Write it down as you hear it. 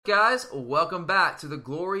Guys, welcome back to the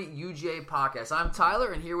Glory UGA podcast. I'm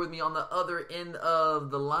Tyler, and here with me on the other end of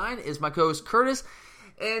the line is my co-host Curtis.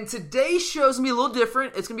 And today's show is going to be a little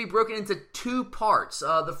different. It's going to be broken into two parts.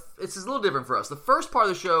 It's a little different for us. The first part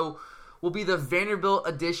of the show will be the Vanderbilt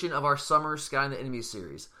edition of our Summer Sky and the Enemy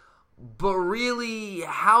series. But really,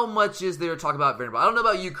 how much is there to talk about Vanderbilt? I don't know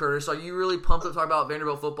about you, Curtis. Are you really pumped up to talk about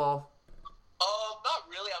Vanderbilt football? Not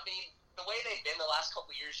really. I mean, the way they've been the last couple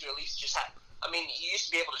of years, you at least just have... you used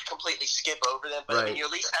to be able to completely skip over them, but right. You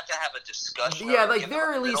at least have to have a discussion. Yeah,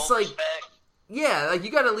 they're at least respect. Yeah,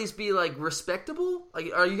 you got to at least be respectable.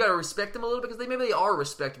 Or you got to respect them a little bit because maybe they are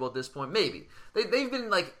respectable at this point. Maybe they've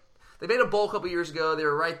been they made a bowl a couple years ago. They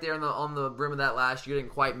were right there on the rim of that last year.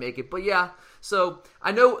 Didn't quite make it, but yeah. So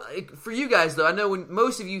I know for you guys though, I know when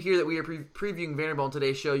most of you hear that we are previewing Vanderbilt on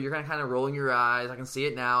today's show, you're kind of rolling your eyes. I can see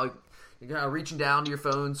it now. You're kind of reaching down to your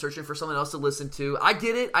phone, searching for something else to listen to. I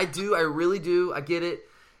get it. I do. I really do. I get it.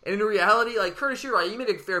 And in reality, Curtis, you're right. You made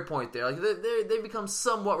a fair point there. They've become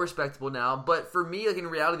somewhat respectable now. But for me, in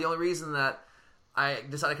reality, the only reason that I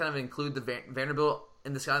decided to kind of include the Vanderbilt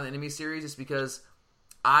in the Sky and the Enemy series is because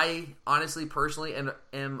I honestly, personally,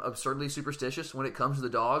 am absurdly superstitious when it comes to the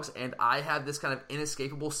Dogs. And I have this kind of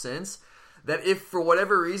inescapable sense that if, for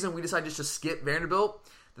whatever reason, we decide just to skip Vanderbilt,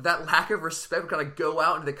 that lack of respect will kind of go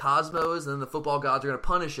out into the cosmos, and then the football gods are going to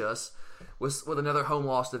punish us with another home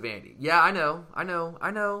loss to Vandy. Yeah, I know.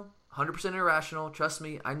 100% irrational. Trust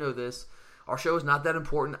me, I know this. Our show is not that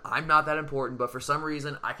important. I'm not that important, but for some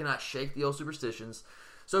reason, I cannot shake the old superstitions.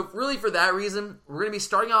 So really, for that reason, we're going to be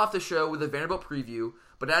starting off the show with a Vanderbilt preview.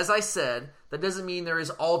 But as I said, that doesn't mean there is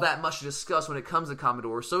all that much to discuss when it comes to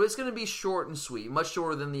Commodore. So it's going to be short and sweet, much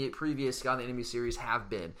shorter than the previous Sky and the Enemy series have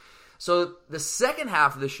been. So the second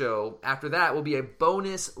half of the show, after that, will be a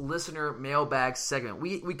bonus listener mailbag segment.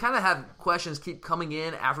 We kind of have questions keep coming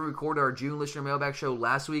in after we recorded our June listener mailbag show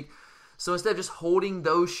last week. So instead of just holding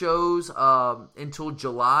those shows until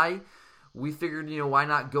July, we figured, why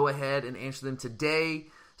not go ahead and answer them today.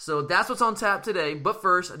 So that's what's on tap today. But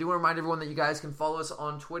first, I do want to remind everyone that you guys can follow us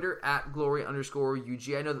on Twitter at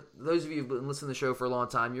Glory_UG. I know that those of you who've been listening to the show for a long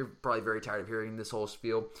time, you're probably very tired of hearing this whole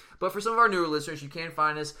spiel. But for some of our newer listeners, you can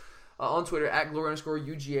find us on Twitter at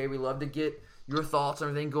Glory_UGA. We love to get your thoughts on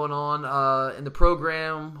everything going on in the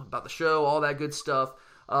program, about the show, all that good stuff.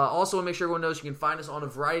 Also, want to make sure everyone knows you can find us on a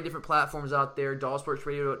variety of different platforms out there.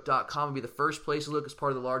 DogSportsRadio.com will be the first place to look as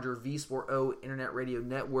part of the larger V-Sport-O Internet Radio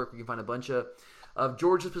Network. You can find a bunch of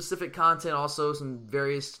Georgia-specific content, also some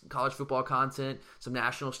various college football content, some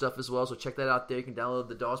national stuff as well. So check that out there. You can download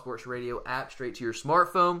the Dog Sports Radio app straight to your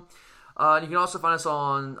smartphone. You can also find us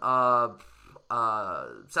on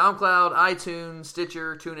SoundCloud, iTunes,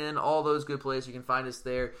 Stitcher, TuneIn, all those good places. You can find us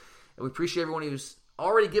there. And we appreciate everyone who's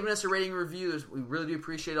already given us a rating review. We really do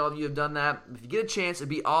appreciate all of you who have done that. If you get a chance, it'd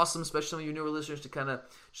be awesome, especially some of you newer listeners, to kind of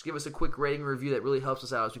just give us a quick rating review. That really helps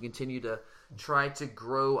us out as we continue to try to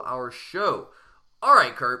grow our show. All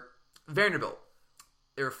right, Kurt, Vanderbilt.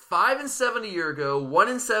 They were 5-7 a year ago,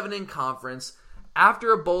 1-7 in conference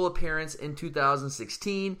after a bowl appearance in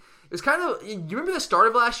 2016. It was kind of, you remember the start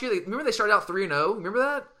of last year? Remember they started out 3-0? Remember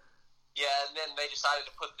that? Yeah, and then they decided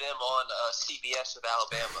to put them on CBS with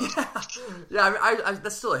Alabama. Yeah, I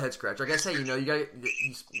that's still a head scratch. Like I say, you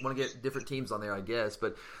want to get different teams on there, I guess.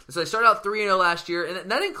 But so they started out 3-0 last year,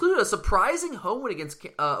 and that included a surprising home win against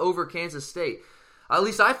over Kansas State. At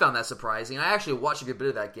least I found that surprising. I actually watched a good bit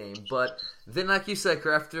of that game. But then, like you said,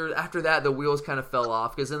 after that, the wheels kind of fell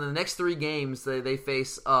off. Because in the next three games, they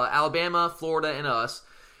face Alabama, Florida, and us.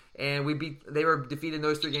 And they were defeated in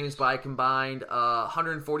those three games by a combined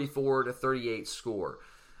 144-38 score.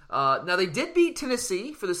 Now, they did beat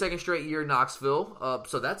Tennessee for the second straight year in Knoxville.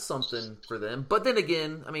 So that's something for them. But then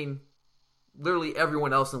again, literally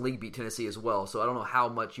everyone else in the league beat Tennessee as well, so I don't know how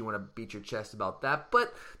much you want to beat your chest about that.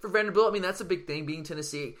 But for Vanderbilt, that's a big thing, beating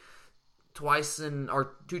Tennessee two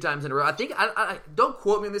times in a row. I think, I don't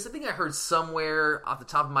quote me on this, I think I heard somewhere off the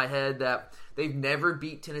top of my head that they've never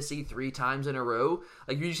beat Tennessee 3 times in a row.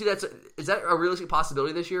 You see is that a realistic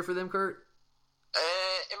possibility this year for them, Kurt?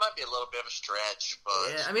 It might be a little bit of a stretch, but...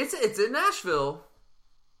 Yeah, it's in Nashville.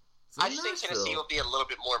 I just think Tennessee will be a little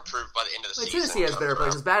bit more improved by the end of the season. Tennessee has better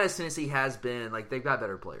players. As bad as Tennessee has been, they've got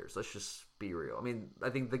better players. Let's just be real. I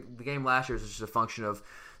think the game last year was just a function of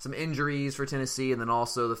some injuries for Tennessee, and then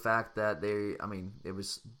also the fact that it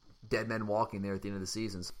was dead men walking there at the end of the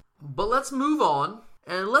seasons. But let's move on,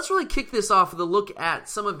 and let's really kick this off with a look at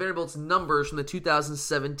some of Vanderbilt's numbers from the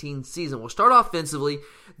 2017 season. We'll start offensively.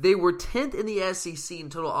 They were 10th in the SEC in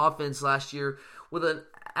total offense last year with an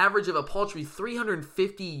average of a paltry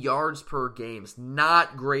 350 yards per game. It's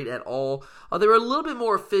not great at all. They were a little bit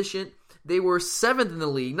more efficient They were 7th in the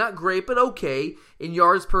league. Not great, but okay. In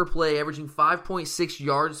yards per play, averaging 5.6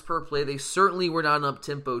 yards per play. They certainly were not an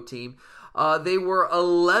up-tempo team. They were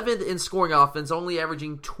 11th in scoring offense, only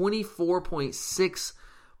averaging 24.6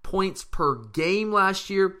 points per game last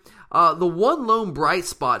year. The one lone bright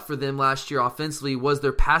spot for them last year offensively was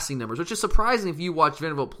their passing numbers, which is surprising if you watch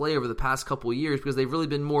Vanderbilt play over the past couple of years because they've really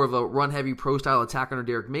been more of a run-heavy pro-style attack under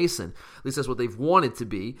Derek Mason. At least that's what they've wanted to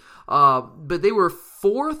be. But they were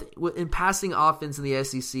 4th in passing offense in the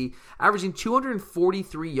SEC, averaging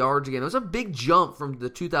 243 yards a game. It was a big jump from the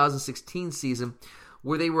 2016 season,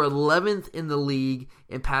 where they were 11th in the league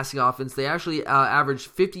in passing offense. They actually averaged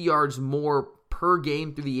 50 yards more per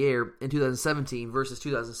game through the air in 2017 versus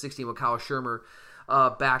 2016 with Kyle Shermer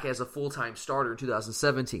back as a full-time starter in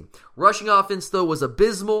 2017. Rushing offense, though, was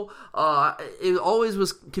abysmal. It always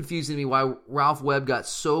was confusing to me why Ralph Webb got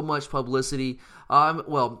so much publicity.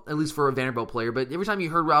 Well, at least for a Vanderbilt player. But every time you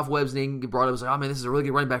heard Ralph Webb's name get brought up, it was like, oh, man, this is a really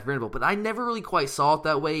good running back for Vanderbilt. But I never really quite saw it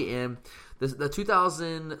that way, and the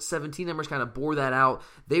 2017 numbers kind of bore that out.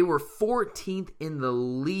 They were 14th in the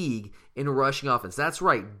league in rushing offense. That's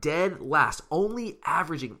right, dead last, only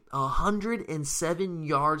averaging 107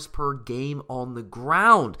 yards per game on the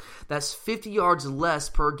ground. That's 50 yards less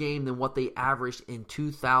per game than what they averaged in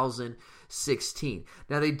 2016.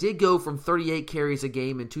 Now, they did go from 38 carries a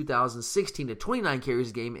game in 2016 to 29 carries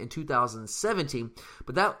a game in 2017,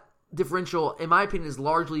 but that differential, in my opinion, is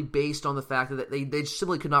largely based on the fact that they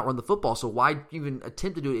simply could not run the football. So why even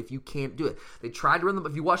attempt to do it if you can't do it? They tried to run them.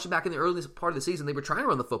 If you watch it back in the early part of the season, they were trying to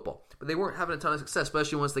run the football, but they weren't having a ton of success,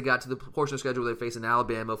 especially once they got to the portion of the schedule where they're facing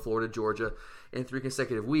Alabama, Florida, Georgia in 3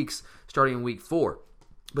 consecutive weeks, starting in week 4.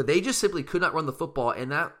 But they just simply could not run the football,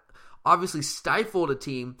 and that obviously stifled a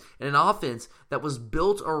team and an offense that was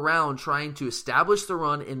built around trying to establish the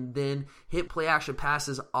run and then hit play-action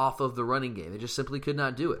passes off of the running game. They just simply could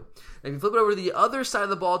not do it. Now, if you flip it over to the other side of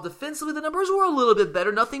the ball, defensively, the numbers were a little bit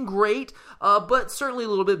better. Nothing great, but certainly a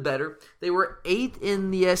little bit better. They were 8th in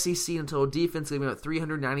the SEC in total defense, giving up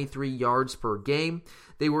 393 yards per game.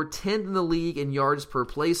 They were 10th in the league in yards per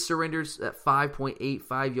play surrendered at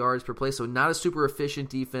 5.85 yards per play, so not a super efficient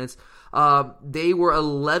defense. They were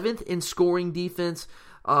 11th in scoring defense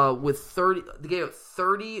with they gave up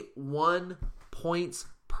 31 points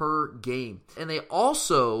per game. And they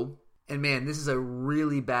also, and man, this is a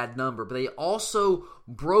really bad number, but they also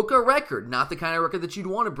broke a record, not the kind of record that you'd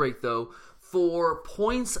want to break though, for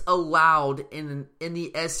points allowed in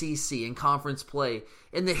the SEC, in conference play,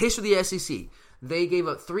 in the history of the SEC. They gave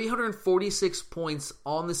up 346 points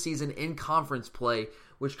on the season in conference play,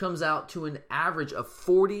 which comes out to an average of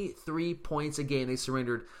 43 points a game they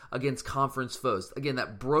surrendered against conference foes. Again,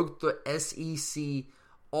 that broke the SEC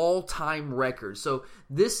all-time record. So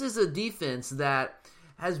this is a defense that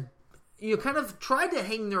has kind of tried to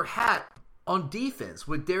hang their hat on defense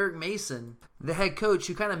with Derek Mason, the head coach,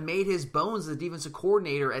 who kind of made his bones as the defensive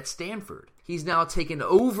coordinator at Stanford. He's now taken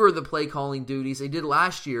over the play calling duties they did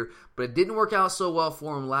last year, but it didn't work out so well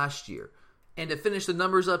for him last year. And to finish the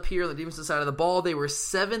numbers up here on the defensive side of the ball, they were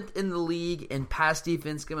 7th in the league in pass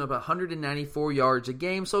defense, giving up 194 yards a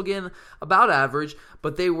game. So again, about average,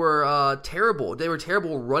 but they were terrible. They were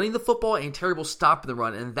terrible running the football and terrible stopping the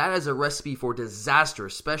run, and that is a recipe for disaster,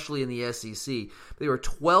 especially in the SEC. They were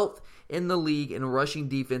 12th in the league in rushing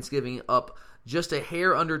defense, giving up just a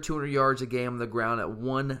hair under 200 yards a game on the ground at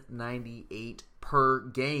 198 per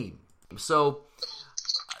game. So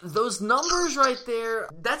those numbers right there,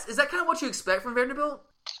 is that kind of what you expect from Vanderbilt?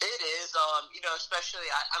 It is, especially,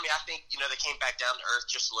 I think, they came back down to earth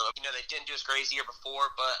just a little. They didn't do as great as the year before,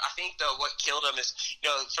 but I think, though, what killed them is,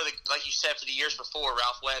 like you said, for the years before,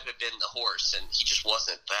 Ralph Webb had been the horse, and he just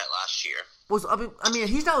wasn't that last year.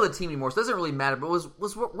 He's not with the team anymore, so it doesn't really matter, but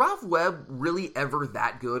was Ralph Webb really ever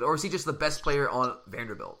that good, or is he just the best player on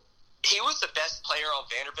Vanderbilt? He was the best player on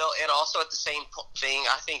Vanderbilt, and also at the same thing,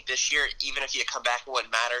 I think this year, even if he had come back, it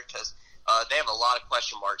wouldn't matter, because they have a lot of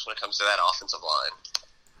question marks when it comes to that offensive line.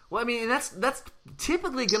 Well, and that's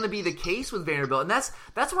typically going to be the case with Vanderbilt, and that's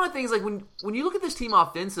one of the things. Like when you look at this team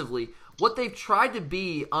offensively, what they've tried to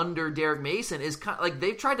be under Derek Mason is kind of like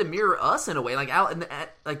they've tried to mirror us in a way, like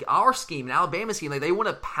our scheme, an Alabama scheme. Like they want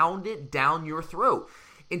to pound it down your throat.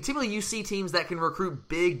 And typically, you see teams that can recruit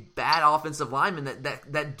big, bad offensive linemen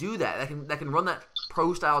that do that can run that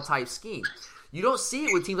pro style type scheme. You don't see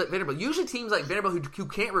it with teams like Vanderbilt. Usually teams like Vanderbilt who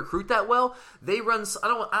can't recruit that well, they run,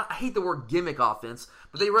 I hate the word gimmick offense,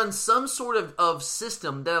 but they run some sort of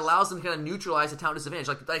system that allows them to kind of neutralize a talent disadvantage.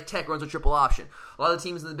 Like Tech runs a triple option. A lot of the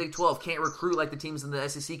teams in the Big 12 can't recruit like the teams in the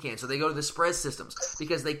SEC can, so they go to the spread systems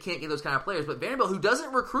because they can't get those kind of players. But Vanderbilt, who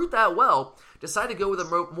doesn't recruit that well, decided to go with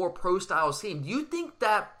a more pro-style scheme. Do you think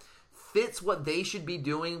that fits what they should be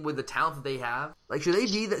doing with the talent that they have? Like, should they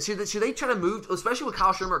be that? Should they try to move, especially with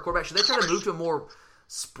Kyle Shermer at quarterback? Should they try to move to a more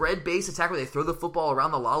spread-based attack where they throw the football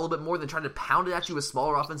around the lot a little bit more than trying to pound it at you with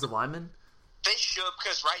smaller offensive linemen? They should,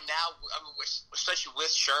 because right now, I mean, especially with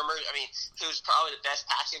Shermer, I mean, who's probably the best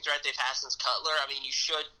passing threat they've had since Cutler, I mean, you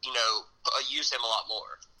should, use him a lot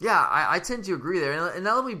more. Yeah, I tend to agree there. And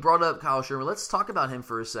now that we brought up Kyle Shermer, let's talk about him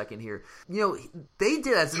for a second here. They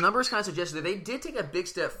did, as the numbers kind of suggested, that they did take a big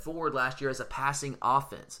step forward last year as a passing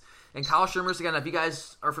offense. And Kyle Shermer's, again, if you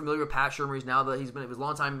guys are familiar with Pat Shermer, he was a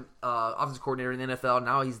long-time offensive coordinator in the NFL.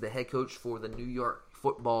 Now he's the head coach for the New York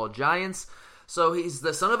Football Giants. So he's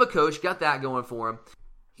the son of a coach, got that going for him.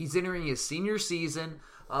 He's entering his senior season.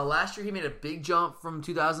 Last year he made a big jump from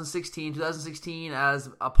 2016. 2016 as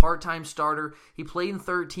a part-time starter. He played in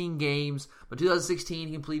 13 games. But 2016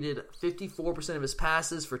 he completed 54% of his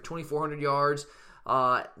passes for 2,400 yards,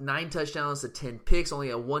 9 touchdowns to 10 picks,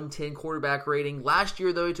 only a 110 quarterback rating. Last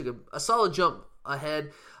year, though, he took a solid jump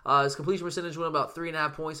ahead. His completion percentage went about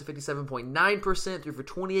 3.5 points to 57.9%, threw for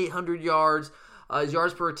 2,800 yards. His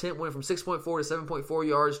yards per attempt went from 6.4 to 7.4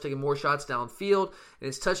 yards, taking more shots downfield. And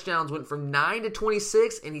his touchdowns went from 9 to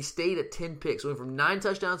 26, and he stayed at 10 picks. So went from 9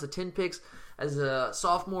 touchdowns to 10 picks as a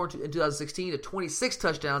sophomore in 2016 to 26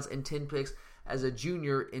 touchdowns and 10 picks as a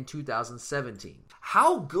junior in 2017.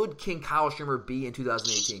 How good can Kyle Shermer be in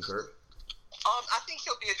 2018, Kurt? I think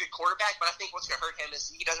he'll be a good quarterback, but I think what's going to hurt him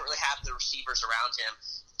is he doesn't really have the receivers around him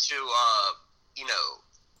to,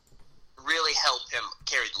 really help him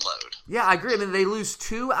carry the load. Yeah, I agree. I mean, they lose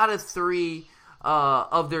 2 out of 3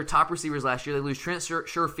 of their top receivers last year. They lose Trent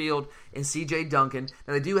Sherfield and C.J. Duncan.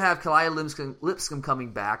 Now, they do have Kalaya Lipscomb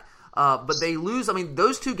coming back, but they lose. I mean,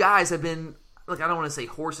 those 2 guys have been, look, I don't want to say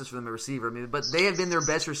horses for them at receiver, but they have been their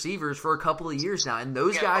best receivers for a couple of years now, and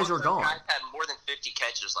those guys are gone. Guys had more than 50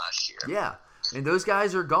 catches last year. Yeah, and those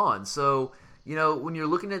guys are gone. So, when you're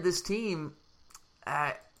looking at this team,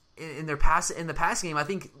 in the passing game, I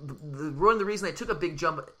think one of the reason they took a big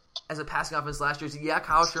jump as a passing offense last year is,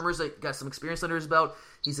 Kyle Shermer's got some experience under his belt.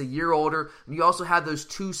 He's a year older. And you also have those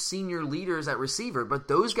 2 senior leaders at receiver, but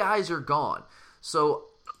those guys are gone. So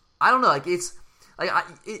I don't know.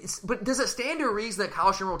 But does it stand to reason that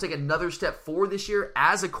Kyle Shermer will take another step forward this year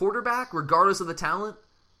as a quarterback, regardless of the talent?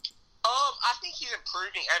 I think he's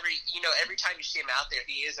improving every time you see him out there.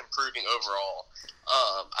 He is improving overall.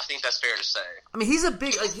 I think that's fair to say. I mean, he's a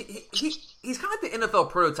big he's kind of like the NFL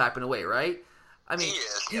prototype in a way, right? I mean,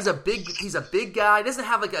 he's a big guy. He doesn't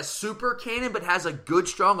have like a super cannon, but has a good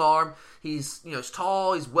strong arm. He's he's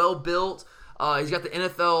tall. He's well built. He's got the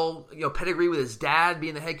NFL pedigree with his dad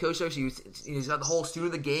being the head coach there, so he's got the whole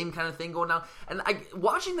student of the game kind of thing going on. And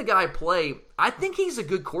watching the guy play, I think he's a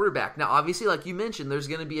good quarterback. Now, obviously, like you mentioned, there's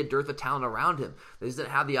going to be a dearth of talent around him. He doesn't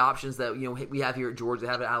have the options that we have here at Georgia,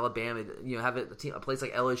 have at Alabama, have at a place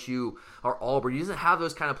like LSU or Auburn. He doesn't have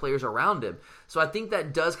those kind of players around him. So I think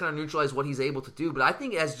that does kind of neutralize what he's able to do. But I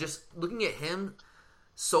think as just looking at him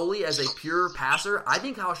solely as a pure passer, I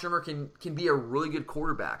think Kyle Shermer can be a really good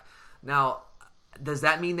quarterback. Now, does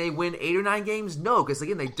that mean they win 8 or 9 games? No, because,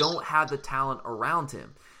 again, they don't have the talent around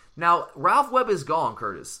him. Now, Ralph Webb is gone,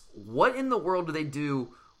 Curtis. What in the world do they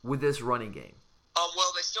do with this running game?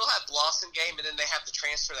 Well, they still have Lawson game, and then they have the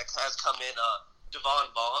transfer that has come in,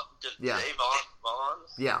 Devon Vaughn.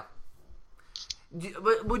 Yeah.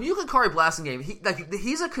 But when you look at Kari Blasingame,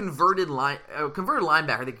 he's a converted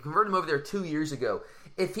linebacker. They converted him over there 2 years ago.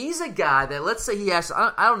 If he's a guy that, let's say he has,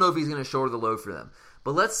 I don't know if he's going to shoulder the load for them,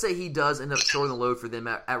 but let's say he does end up shouldering the load for them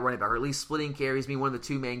at running back, or at least splitting carries, being one of the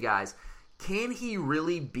 2 main guys. Can he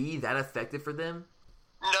really be that effective for them?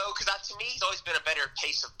 No, because to me, he's always been a better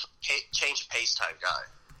change of pace type guy.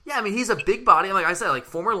 Yeah, I mean, he's a big body. Like I said,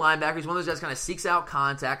 former linebacker. He's one of those guys kind of seeks out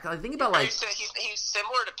contact. I think about he's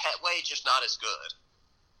similar to Petway, just not as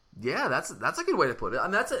good. Yeah, that's a good way to put it. I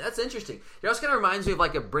mean, that's interesting. It also kind of reminds me of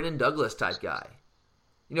a Brendan Douglas type guy.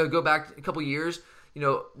 Go back a couple years.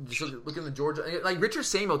 Just look in the Georgia, like Richard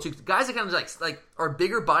Samuel too. Guys that kind of like are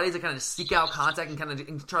bigger bodies that kind of seek out contact and kind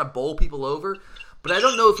of try to bowl people over. But I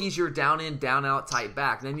don't know if he's your down in, down out type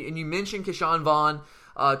back. And you mentioned Keyshawn Vaughn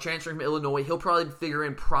transferring from Illinois. He'll probably figure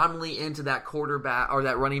in prominently into that quarterback or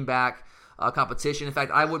that running back competition. In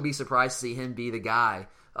fact, I wouldn't be surprised to see him be the guy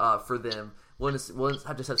for them. We'll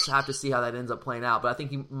have to see how that ends up playing out. But I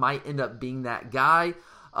think he might end up being that guy.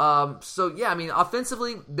 So, yeah, I mean,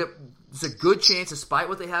 offensively, there's a good chance, despite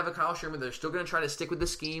what they have at Kyle Shermer, they're still going to try to stick with the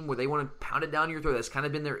scheme where they want to pound it down your throat. That's kind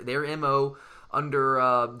of been their MO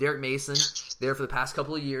under Derek Mason there for the past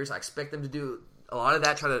couple of years. I expect them to do a lot of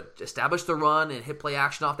that, try to establish the run and hit play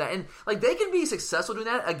action off that. And, they can be successful doing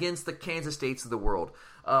that against the Kansas States of the world,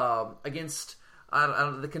 against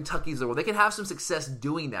the Kentuckys of the world. They can have some success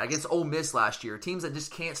doing that against Ole Miss last year. Teams that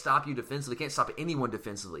just can't stop you defensively, can't stop anyone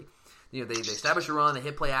defensively. You know, they establish a run, they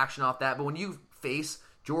hit play action off that. But when you face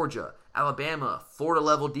Georgia, Alabama,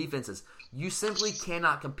 Florida-level defenses, you simply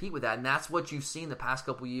cannot compete with that. And that's what you've seen the past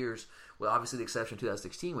couple years, with obviously the exception of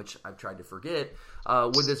 2016, which I've tried to forget,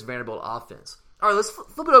 with this Vanderbilt offense. All right, let's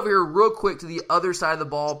flip it over here real quick to the other side of the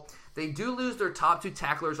ball. They do lose their top 2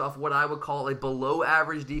 tacklers off what I would call a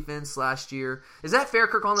below-average defense last year. Is that fair,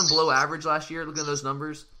 Kirk, calling them below average last year, looking at those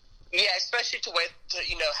numbers? Yeah, especially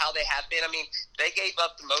how they have been. I mean, they gave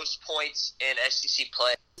up the most points in SEC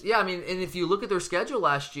play. Yeah, I mean, and if you look at their schedule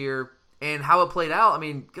last year and how it played out, I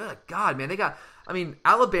mean, good God, man,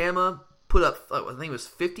 Alabama put up, I think it was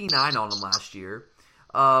 59 on them last year.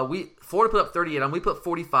 Florida put up 38 on them. We put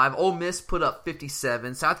 45. Ole Miss put up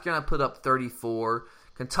 57. South Carolina put up 34.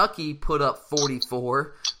 Kentucky put up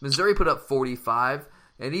 44. Missouri put up 45.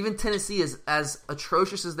 And even Tennessee, as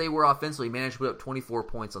atrocious as they were offensively, managed to put up 24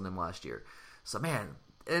 points on them last year. So, man,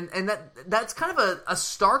 and that's kind of a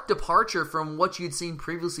stark departure from what you'd seen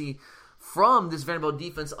previously from this Vanderbilt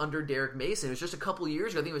defense under Derek Mason. It was just a couple of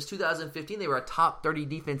years ago. I think it was 2015. They were a top 30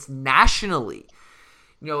 defense nationally.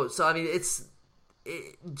 You know, so, I mean,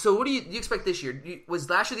 so what do you expect this year? Was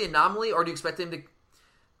last year the anomaly, or do you expect them to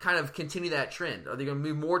kind of continue that trend? Are they going to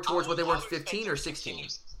move more towards what they were in 15 or 16?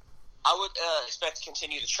 I would expect to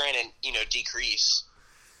continue the trend and, decrease.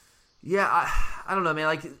 Yeah, I don't know, man.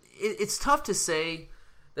 Like, it's tough to say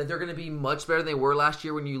that they're going to be much better than they were last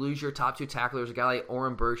year when you lose your top 2 tacklers. A guy like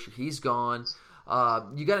Oren Burks, he's gone.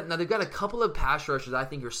 They've got a couple of pass rushers I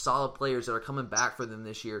think are solid players that are coming back for them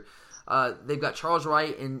this year. They've got Charles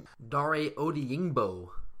Wright and Dare Odeyingbo.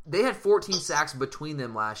 They had 14 sacks between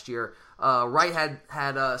them last year. Wright had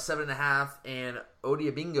 7.5, and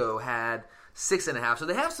Odeyingbo had 6.5. So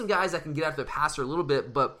they have some guys that can get after the passer a little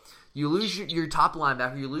bit, but you lose your top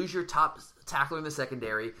linebacker, you lose your top tackler in the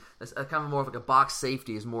secondary. That's kind of more of like a box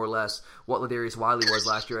safety is more or less what Ladarius Wiley was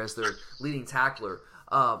last year as their leading tackler.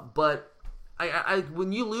 But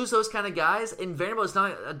when you lose those kind of guys, and Vanderbilt is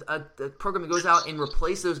not a program that goes out and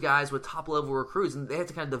replace those guys with top-level recruits, and they have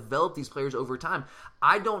to kind of develop these players over time.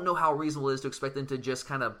 I don't know how reasonable it is to expect them to just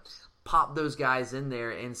kind of pop those guys in there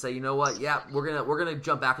and say, you know what, yeah, we're gonna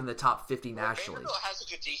jump back in the top 50 nationally. Vanderbilt has a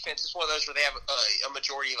good defense. It's one of those where they have a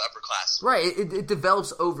majority of upper class. Right, it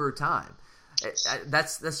develops over time.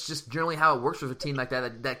 That's just generally how it works with a team like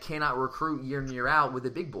that cannot recruit year in year out with the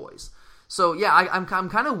big boys. So, yeah, I'm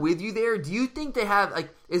kind of with you there. Do you think they have,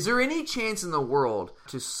 is there any chance in the world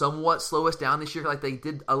to somewhat slow us down this year like they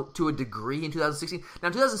did to a degree in 2016? Now,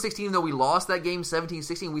 in 2016, even though we lost that game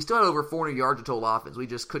 17-16, we still had over 400 yards of total offense. We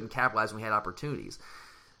just couldn't capitalize when we had opportunities.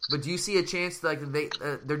 But do you see a chance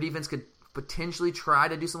that their defense could potentially try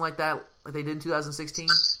to do something like that like they did in 2016?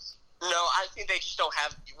 No, I think they just don't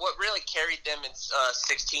have – what really carried them in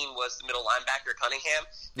 16 was the middle linebacker, Cunningham.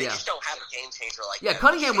 They just don't have a game changer like that. Yeah,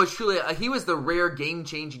 Cunningham was truly – he was the rare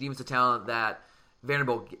game-changing defensive talent that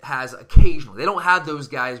Vanderbilt has occasionally. They don't have those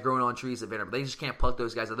guys growing on trees at Vanderbilt. They just can't pluck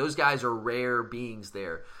those guys out. Those guys are rare beings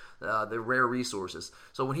there. They're rare resources.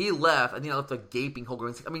 So when he left, I think I left a gaping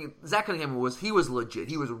hole. I mean, Zach Cunningham was legit.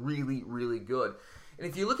 He was really, really good. And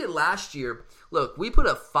if you look at last year, look, we put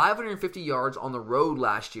up 550 yards on the road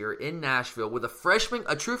last year in Nashville with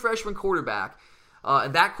a true freshman quarterback.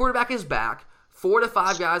 And that quarterback is back. 4 to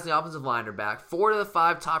 5 guys in the offensive line are back. 4 to the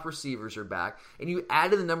 5 top receivers are back. And you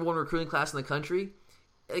added the number 1 recruiting class in the country.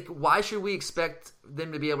 Like, why should we expect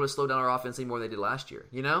them to be able to slow down our offense any more than they did last year?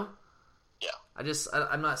 You know? Yeah.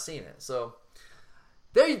 I'm not seeing it. So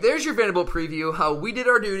there's your Vanderbilt preview. We did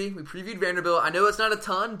our duty. We previewed Vanderbilt. I know it's not a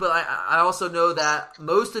ton, but I also know that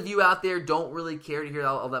most of you out there don't really care to hear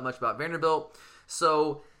all that much about Vanderbilt.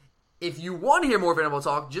 So if you want to hear more Vanderbilt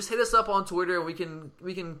talk, just hit us up on Twitter, and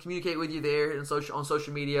we can communicate with you there on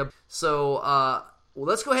social media. So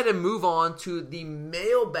let's go ahead and move on to the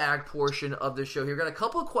mailbag portion of the show here. We've got a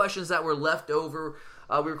couple of questions that were left over.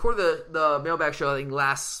 We recorded the mailbag show, I think,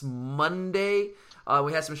 last Monday.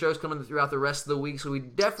 We had some shows coming throughout the rest of the week, so we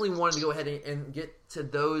definitely wanted to go ahead and get to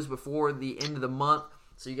those before the end of the month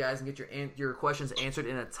so you guys can get your questions answered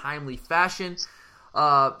in a timely fashion.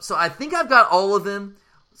 So I think I've got all of them.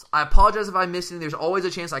 I apologize if I missed any. There's always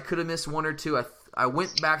a chance I could have missed one or two. I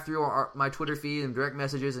went back through my Twitter feed and direct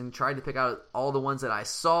messages and tried to pick out all the ones that I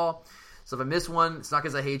saw. So if I miss one, it's not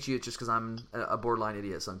because I hate you. It's just because I'm a borderline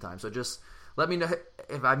idiot sometimes. So just let me know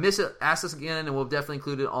if I miss it. Ask us again, and we'll definitely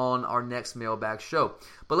include it on our next mailbag show.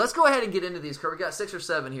 But let's go ahead and get into these. We got 6 or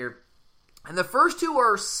 7 here, and the first 2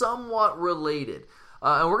 are somewhat related.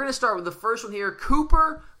 And we're going to start with the first one here.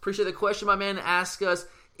 Cooper, appreciate the question, my man. Ask us: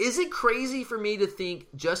 Is it crazy for me to think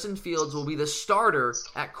Justin Fields will be the starter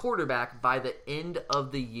at quarterback by the end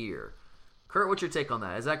of the year? Kurt, what's your take on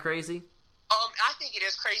that? Is that crazy? I think it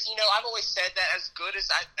is crazy. I've always said that as good as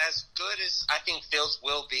I think Fields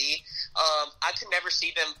will be, I could never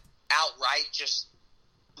see them outright just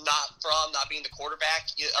not being the quarterback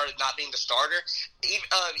or not being the starter.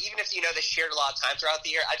 Even if they shared a lot of time throughout the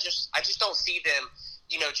year, I just don't see them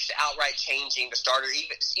just outright changing the starter.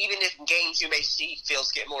 Even if in games you may see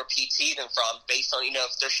Fields get more PT than Fromm based on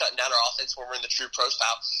if they're shutting down our offense when we're in the true pro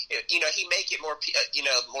style. He may get more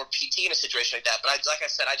more PT in a situation like that. But like I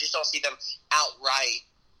said, I just don't see them outright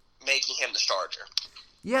making him the starter.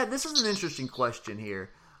 Yeah, this is an interesting question here,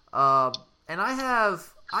 and I have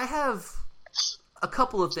a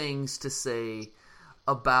couple of things to say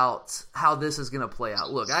about how this is going to play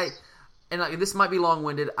out. Look, this might be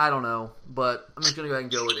long-winded, I don't know, but I'm just going to go ahead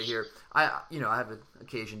and go with it here. I have an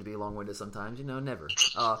occasion to be long-winded sometimes, never.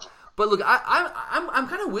 But look, I'm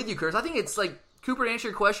kind of with you, Curtis. I think it's like, Cooper, to answer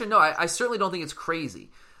your question, no, I certainly don't think it's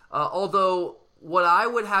crazy. Although, what I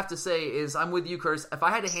would have to say is, I'm with you, Curtis. If I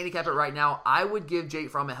had to handicap it right now, I would give Jake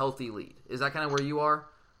Fromm a healthy lead. Is that kind of where you are?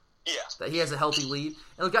 Yeah. That he has a healthy lead.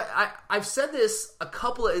 And look, I've said this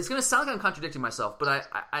it's going to sound like I'm contradicting myself, but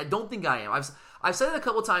I don't think I am. I've said it a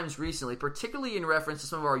couple times recently, particularly in reference to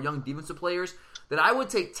some of our young defensive players, that I would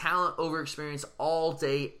take talent over experience all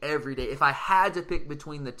day, every day, if I had to pick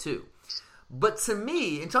between the two. But to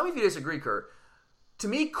me, and tell me if you disagree, Kurt, to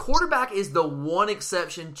me, quarterback is the one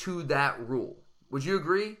exception to that rule. Would you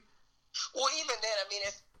agree? Well, even then,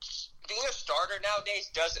 if being a starter nowadays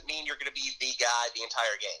doesn't mean you're going to be the guy the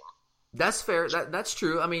entire game. That's fair. That's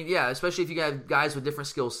true. Especially if you have guys with different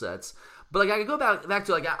skill sets. But I could go back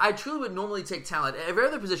to I truly would normally take talent. At every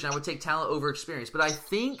other position, I would take talent over experience. But I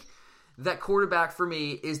think that quarterback for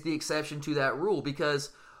me is the exception to that rule because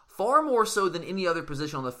far more so than any other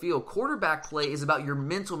position on the field, quarterback play is about your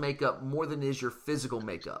mental makeup more than it is your physical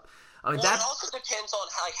makeup. It also depends on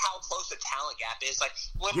how close the talent gap is. Like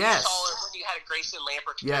when you had a Grayson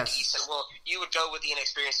Lambert compared to Easton, well, you would go with the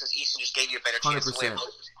inexperience because Easton just gave you a better chance 100%. to win.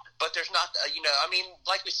 But there's not,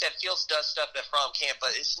 like we said, Fields does stuff that Fromm can't, but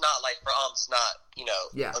it's not like Fromm's not,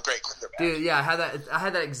 a great quarterback. Dude, yeah, I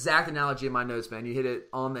had that exact analogy in my notes, man. You hit it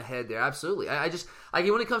on the head there. Absolutely.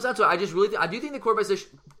 When it comes down to it, I do think the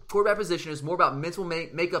quarterback position is more about mental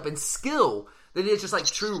makeup and skill than it is just like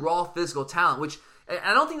true raw physical talent, which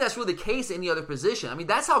I don't think that's really the case in any other position.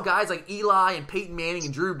 That's how guys like Eli and Peyton Manning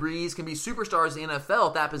and Drew Brees can be superstars in the NFL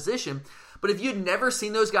at that position. But if you'd never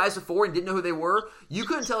seen those guys before and didn't know who they were, you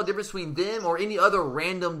couldn't tell the difference between them or any other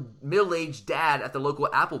random middle-aged dad at the local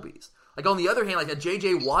Applebee's. Like on the other hand, like a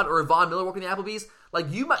J.J. Watt or a Von Miller working at Applebee's,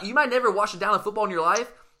 like you might never watch a down of football in your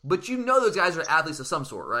life, but you know those guys are athletes of some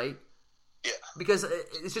sort, right? Yeah. Because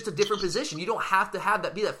it's just a different position. You don't have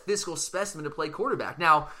to be that physical specimen to play quarterback.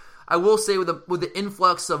 Now, I will say with the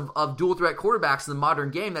influx of dual threat quarterbacks in the modern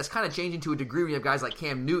game, that's kind of changing to a degree when you have guys like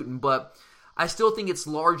Cam Newton, but I still think it's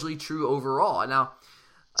largely true overall. Now,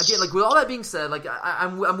 again, like with all that being said, like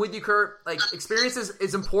I'm with you, Kurt. Like experience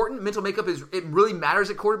is important. Mental makeup it really matters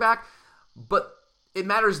at quarterback, but it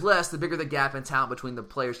matters less the bigger the gap in talent between the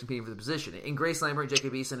players competing for the position. And Grace Lambert and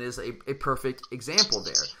Jacob Eason is a perfect example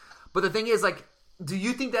there. But the thing is, like, do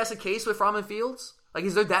you think that's the case with Fromm and Fields? Like,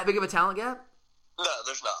 is there that big of a talent gap? No,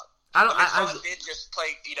 there's not. I did just play,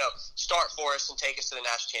 start for us and take us to the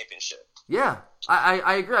national championship. Yeah,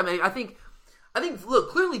 I agree. I think,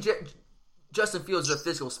 look, clearly Justin Fields is a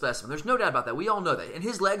physical specimen. There's no doubt about that. We all know that. And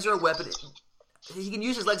his legs are a weapon. He can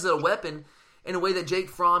use his legs as a weapon in a way that Jake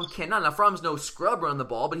Fromm cannot. Now, Fromm's no scrub running the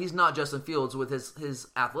ball, but he's not Justin Fields with his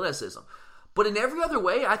athleticism. But in every other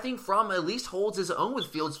way, I think Fromm at least holds his own with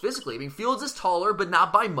Fields physically. Fields is taller, but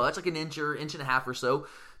not by much, like an inch and a half or so.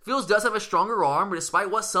 Fields does have a stronger arm, but despite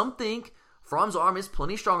what some think, Fromm's arm is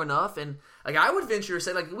plenty strong enough. And like I would venture to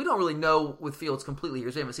say, like we don't really know with Fields completely here,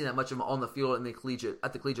 because we haven't seen that much of him on the field at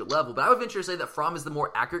the collegiate level. But I would venture to say that Fromm is the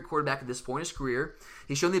more accurate quarterback at this point in his career.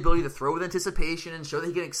 He's shown the ability to throw with anticipation and show that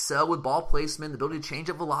he can excel with ball placement, the ability to change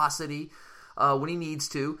up velocity when he needs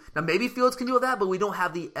to. Now maybe Fields can do that, but we don't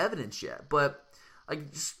have the evidence yet. But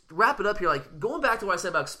like just wrap it up here, like going back to what I said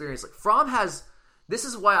about experience, like Fromm has. This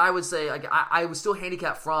is why I would say like I would still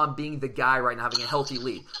handicap Fromm being the guy right now having a healthy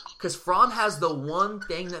lead. Because Fromm has the one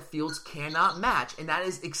thing that Fields cannot match, and that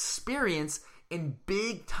is experience in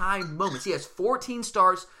big-time moments. He has 14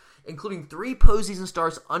 starts, including 3 postseason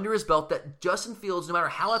starts under his belt that Justin Fields, no matter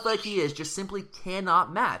how athletic he is, just simply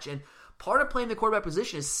cannot match. And part of playing the quarterback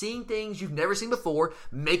position is seeing things you've never seen before,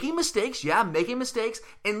 making mistakes,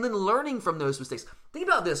 and then learning from those mistakes. Think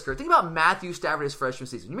about this, Kurt. Think about Matthew Stafford his freshman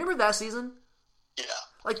season. You remember that season? Yeah.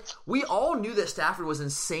 Like, we all knew that Stafford was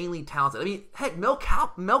insanely talented. I mean, heck, Mel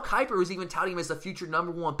Kiper was even touting him as the future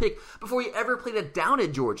number 1 pick before he ever played a down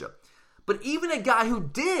at Georgia. But even a guy who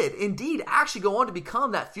did, indeed, actually go on to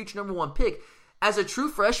become that future number 1 pick, as a true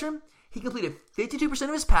freshman, he completed 52%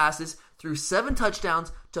 of his passes, threw 7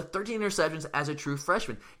 touchdowns to 13 interceptions as a true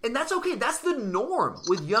freshman. And that's okay. That's the norm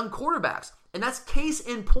with young quarterbacks. And that's case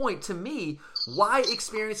in point, to me, why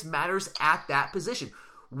experience matters at that position.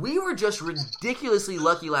 We were just ridiculously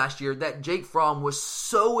lucky last year that Jake Fromm was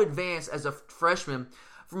so advanced as a freshman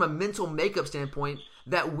from a mental makeup standpoint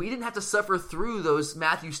that we didn't have to suffer through those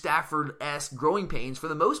Matthew Stafford-esque growing pains for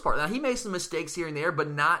the most part. Now, he made some mistakes here and there, but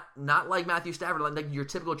not like Matthew Stafford, like your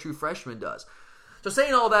typical true freshman does. So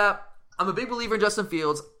saying all that, I'm a big believer in Justin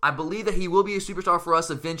Fields. I believe that he will be a superstar for us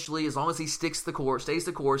eventually as long as he stays the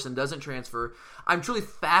course, and doesn't transfer. I'm truly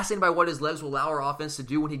fascinated by what his legs will allow our offense to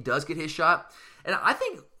do when he does get his shot. And I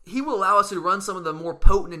think he will allow us to run some of the more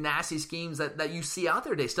potent and nasty schemes that you see out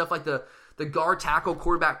there today. Stuff like the guard tackle,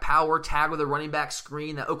 quarterback power, tag with a running back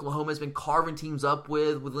screen that Oklahoma has been carving teams up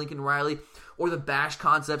with Lincoln Riley, or the bash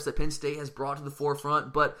concepts that Penn State has brought to the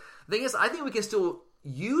forefront. But the thing is, I think we can still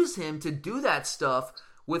use him to do that stuff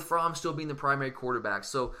with Fromm still being the primary quarterback.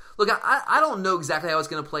 So, look, I don't know exactly how it's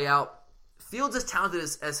going to play out. Fields is talented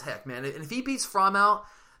as heck, man. And if he beats Fromm out,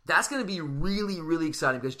 that's going to be really, really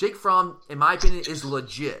exciting because Jake Fromm, in my opinion, is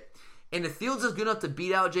legit. And if Fields is good enough to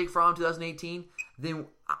beat out Jake Fromm in 2018, then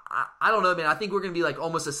I don't know, man. I think we're going to be like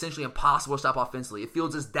almost essentially impossible to stop offensively. If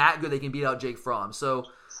Fields is that good, they can beat out Jake Fromm. So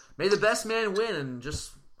may the best man win, and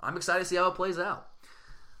I'm excited to see how it plays out.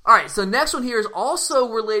 All right, so next one here is also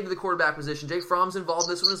related to the quarterback position. Jake Fromm's involved in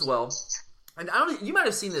this one as well. And you might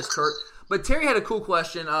have seen this, Kurt, but Terry had a cool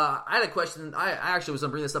question. I had a question. I actually was going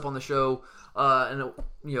to bring this up on the show,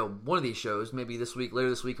 one of these shows, maybe later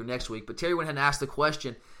this week or next week. But Terry went ahead and asked the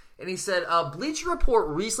question, and he said, Bleacher Report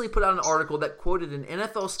recently put out an article that quoted an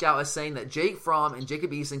NFL scout as saying that Jake Fromm and Jacob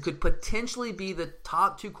Eason could potentially be the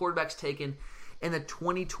top 2 quarterbacks taken in the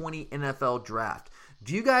 2020 NFL draft.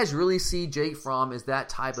 Do you guys really see Jake Fromm as that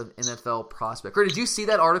type of NFL prospect? Kurt, did you see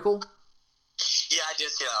that article? Yeah, I did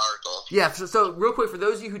see that article. Yeah, so real quick, for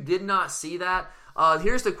those of you who did not see that,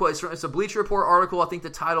 here's the quote. It's a Bleacher Report article. I think the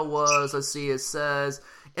title was, it says,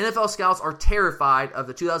 NFL scouts are terrified of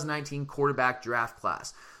the 2019 quarterback draft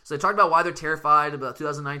class. So they talked about why they're terrified about the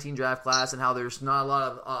 2019 draft class and how there's not a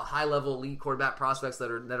lot of high-level elite quarterback prospects that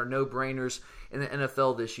are no-brainers in the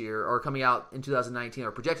NFL this year, or coming out in 2019,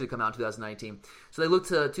 or projected to come out in 2019. So they look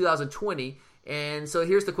to 2020, and so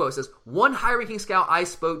here's the quote. It says, one high-ranking scout I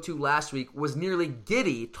spoke to last week was nearly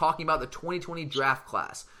giddy talking about the 2020 draft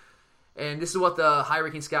class. And this is what the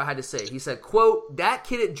high-ranking scout had to say. He said, quote, that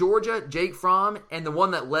kid at Georgia, Jake Fromm, and the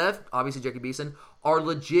one that left, obviously Jacob Eason, are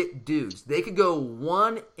legit dudes. They could go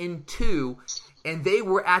 1 and 2, and they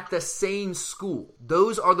were at the same school.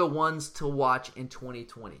 Those are the ones to watch in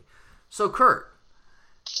 2020. So, Kurt,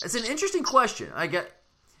 it's an interesting question.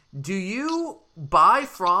 Do you buy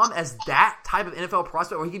Fromm as that type of NFL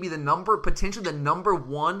prospect, where he could be potentially the number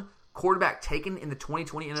 1 quarterback taken in the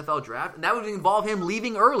 2020 NFL draft? And that would involve him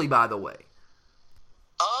leaving early, by the way.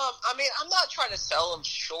 I'm not trying to sell him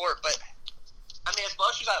short, but as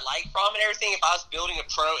much as I like Fromm and everything, if I was building a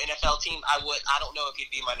pro NFL team, I don't know if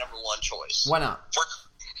he'd be my number 1 choice. Why not?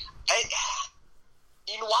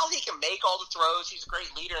 While he can make all the throws, he's a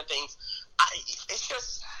great leader and things. It's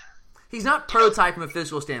just he's not prototype from a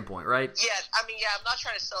physical standpoint, right? Yeah, I'm not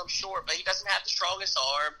trying to sell him short, but he doesn't have the strongest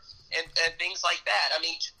arm and things like that.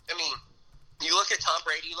 You look at Tom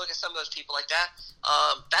Brady, you look at some of those people like that.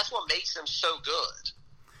 That's what makes them so good.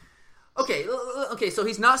 Okay, so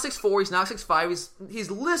he's not 6'4", he's not 6'5",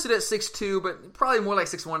 he's listed at 6'2", but probably more like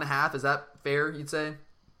 6'1.5". Is that fair, you'd say?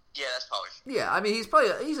 Yeah, that's probably. Yeah,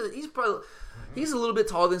 he's a little bit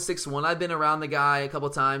taller than 6'1". I've been around the guy a couple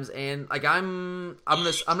times, and I'm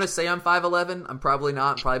gonna say I'm 5'11". I'm probably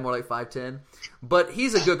not. I'm probably more like 5'10". But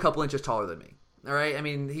he's a good couple inches taller than me. All right,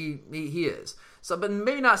 he is. So, but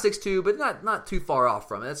maybe not 6'2", but not too far off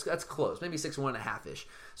from it. That's close. Maybe 6'1.5-ish.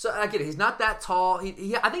 So I get it. He's not that tall. I think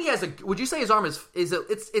he has a. Would you say his arm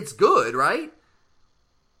it's good, right?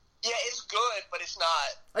 Yeah, it's good, but it's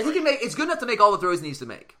not. He can make. It's good enough to make all the throws he needs to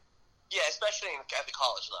make. Yeah, especially at the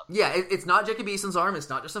college level. Yeah, it's not Jacob Eason's arm. It's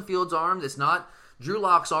not Justin Fields' arm. It's not Drew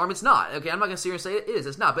Lock's arm. It's not. Okay, I'm not going to sit here and say it is.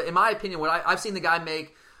 It's not. But in my opinion, I've seen the guy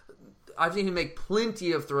make. I've seen him make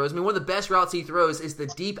plenty of throws. One of the best routes he throws is the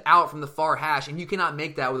deep out from the far hash, and you cannot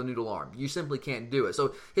make that with a noodle arm. You simply can't do it.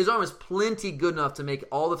 So his arm is plenty good enough to make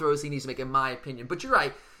all the throws he needs to make, in my opinion. But you're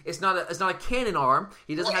right. It's not a cannon arm.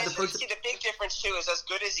 He doesn't have the. See, the big difference too is as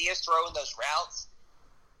good as he is throwing those routes.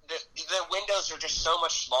 the windows are just so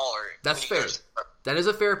much smaller. That's fair. That is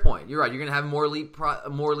a fair point. You're right. You're going to have more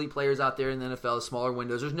elite players out there in the NFL, smaller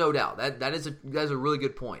windows. There's no doubt. That is a really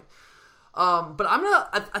good point. But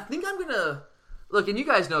I think I'm gonna look, and you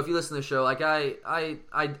guys know if you listen to the show, like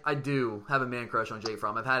I do have a man crush on Jake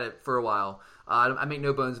Fromm. I've had it for a while. I make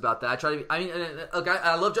no bones about that.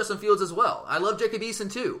 I love Justin Fields as well. I love Jacob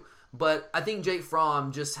Eason too. But I think Jake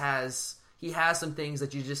Fromm just has some things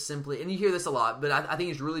that you just simply, and you hear this a lot, but I think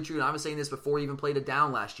it's really true, and I was saying this before he even played it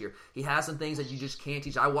down last year. He has some things that you just can't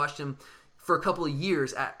teach. I watched him for a couple of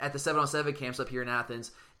years at the 7-on-7 camps up here in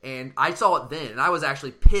Athens, and I saw it then, and I was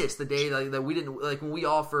actually pissed the day that we didn't, like when we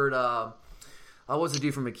offered, what's the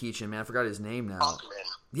dude from McKeachin, man? I forgot his name now. Hockman.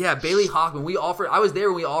 Yeah, Bailey Hockman. I was there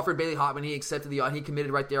when we offered Bailey Hockman. He accepted he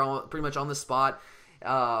committed right there pretty much on the spot.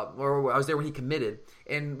 Or I was there when he committed,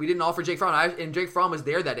 and we didn't offer Jake Fromm. And Jake Fromm was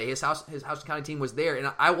there that day. His Houston County team was there,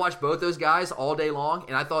 and I watched both those guys all day long,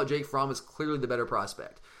 and I thought Jake Fromm was clearly the better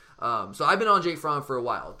prospect. So I've been on Jake Fromm for a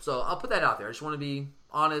while. So I'll put that out there. I just want to be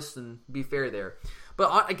honest and be fair there. But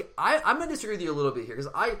I'm going to disagree with you a little bit here because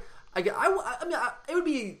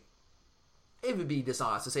it would be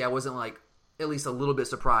dishonest to say I wasn't like at least a little bit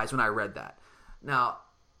surprised when I read that. Now.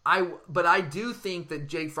 But I do think that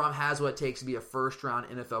Jake Fromm has what it takes to be a first-round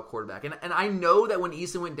NFL quarterback. And I know that when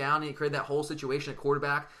Eason went down and he created that whole situation at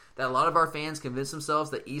quarterback, that a lot of our fans convinced themselves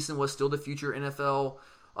that Eason was still the future NFL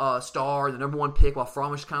star, the number one pick, while Fromm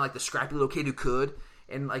was kind of like the scrappy little kid who could.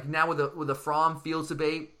 And like now with the Fromm Fields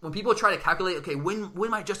debate, when people try to calculate, okay, when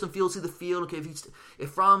might Justin Fields see the field? Okay, if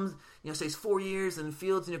Fromm stays 4 years, and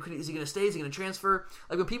Fields is he going to stay? Is he going to transfer?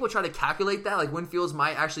 Like when people try to calculate that, like when Fields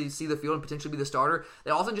might actually see the field and potentially be the starter,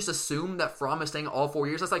 they often just assume that Fromm is staying all 4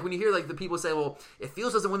 years. That's like when you hear like the people say, well, if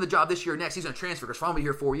Fields doesn't win the job this year or next, he's going to transfer because Fromm will be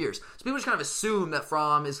here 4 years. So people just kind of assume that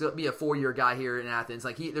Fromm is going to be a 4-year guy here in Athens.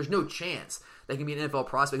 Like there's no chance that he can be an NFL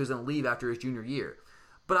prospect who's going to leave after his junior year.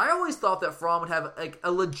 But I always thought that Fromm would have like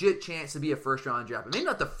a legit chance to be a first-round draft pick. Maybe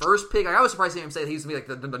not the first pick. I was surprised to hear him say that he was going to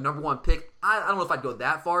be like the number one pick. I don't know if I'd go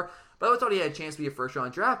that far, but I always thought he had a chance to be a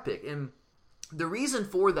first-round draft pick. And the reason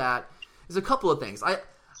for that is a couple of things.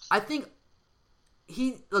 I think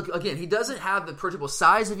he doesn't have the prototypical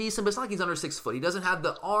size of Eason, but it's not like he's under 6 foot. He doesn't have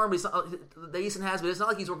the arm that Eason has, but it's not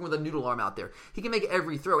like he's working with a noodle arm out there. He can make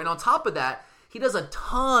every throw. And on top of that, he does a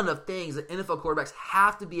ton of things that NFL quarterbacks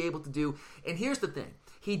have to be able to do. And here's the thing.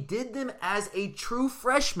 He did them as a true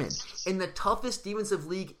freshman in the toughest defensive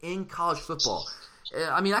league in college football.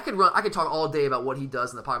 I mean, I could talk all day about what he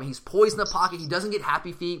does in the pocket. I mean, he's poised in the pocket. He doesn't get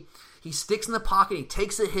happy feet. He sticks in the pocket. He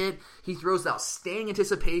takes a hit. He throws with outstanding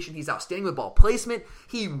anticipation. He's outstanding with ball placement.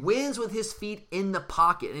 He wins with his feet in the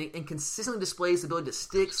pocket and consistently displays the ability to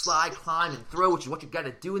stick, slide, climb, and throw, which is what you got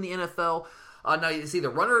to do in the NFL. Now, is he the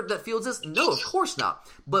runner that Fields is? No, of course not.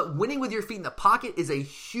 But winning with your feet in the pocket is a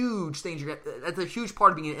huge thing. That's a huge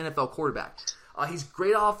part of being an NFL quarterback. He's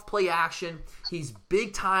great off play action. He's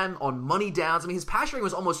big time on money downs. I mean, his passer rating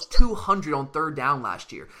was almost 200 on third down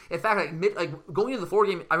last year. In fact, going into the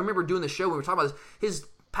Florida game, I remember doing the show when we were talking about this. His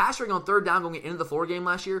passer rating on third down going into the Florida game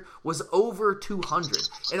last year was over 200.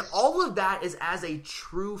 And all of that is as a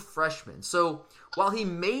true freshman. So while he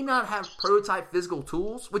may not have prototype physical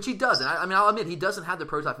tools, which he doesn't, I mean, I'll admit he doesn't have the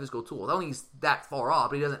prototype physical tools. I don't think he's that far off,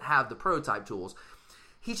 but he doesn't have the prototype tools.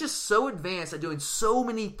 He's just so advanced at doing so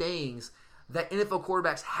many things that NFL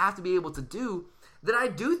quarterbacks have to be able to do that I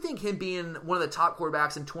do think him being one of the top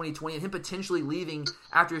quarterbacks in 2020 and him potentially leaving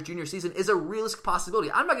after his junior season is a realistic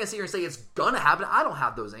possibility. I'm not going to sit here and say it's going to happen. I don't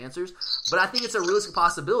have those answers, but I think it's a realistic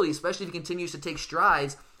possibility, especially if he continues to take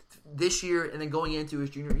strides this year and then going into his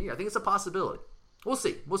junior year. I think it's a possibility. We'll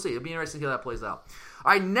see. It'll be interesting to see how that plays out.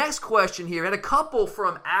 All right, next question here. We had a couple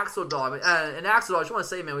from Axel Dog. And Axel Dog, I just want to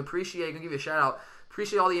say, man, we appreciate it. Going to give you a shout out.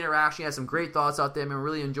 Appreciate all the interaction. You had some great thoughts out there, man.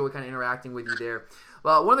 Really enjoy kind of interacting with you there.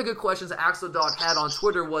 One of the good questions that Axel Dog had on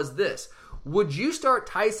Twitter was this. Would you start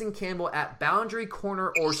Tyson Campbell at boundary,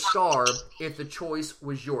 corner, or star if the choice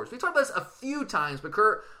was yours? We talked about this a few times, but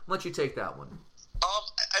Kurt, I'll let you take that one.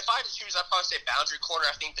 If I had to choose, I'd probably say boundary corner.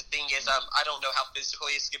 I think the thing is, I don't know how physical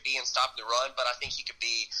he could be in stopping the run, but I think he could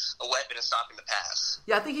be a weapon in stopping the pass.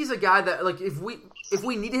 Yeah, I think he's a guy that, like, if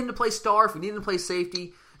we needed him to play star, if we needed him to play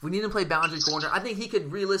safety, if we need him to play boundary corner, I think he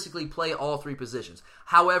could realistically play all three positions.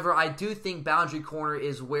 However, I do think boundary corner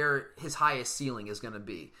is where his highest ceiling is going to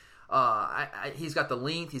be. He's got the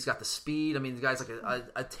length, he's got the speed. I mean, the guy's like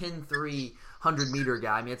a 10-3, 100-meter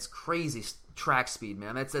guy. I mean, it's crazy track speed,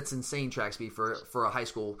 man. That's insane track speed for a high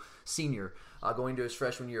school senior going to his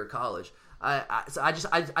freshman year of college.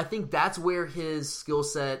 I think that's where his skill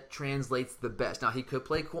set translates the best. Now he could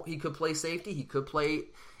play safety, he could play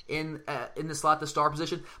in the slot, the star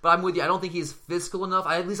position. But I'm with you. I don't think he's physical enough.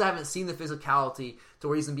 At least I haven't seen the physicality to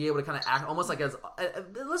where he's going to be able to kind of act almost like as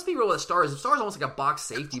let's be real with stars. Stars almost like a box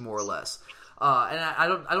safety more or less. And I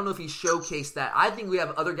don't know if he showcased that. I think we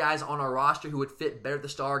have other guys on our roster who would fit better at the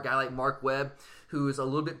star. A guy like Mark Webb, who is a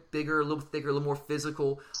little bit bigger, a little thicker, a little more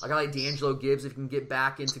physical. A guy like D'Angelo Gibbs, if he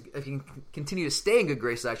can continue to stay in good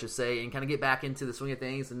graces, I should say, and kind of get back into the swing of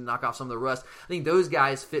things and knock off some of the rust. I think those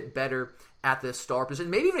guys fit better at the star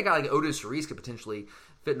position. Maybe even a guy like Otis Reese could potentially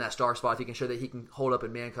fit in that star spot if he can show that he can hold up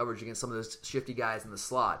in man coverage against some of those shifty guys in the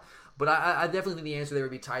slot. But I definitely think the answer there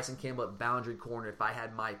would be Tyson Campbell at boundary corner if I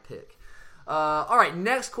had my pick. All right,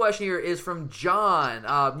 next question here is from John.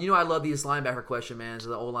 I love these linebacker question, man. As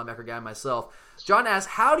an old linebacker guy myself. John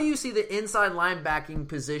asks, how do you see the inside linebacking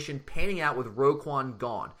position panning out with Roquan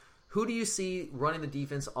gone? Who do you see running the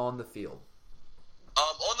defense on the field?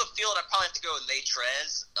 On the field, I'd probably have to go with Nate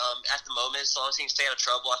Trez at the moment, as long as he can stay out of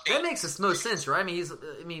trouble. I think that makes the most sense, right? I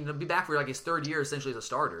mean, he'll be back for like his third year essentially as a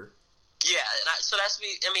starter. Yeah, so that's me.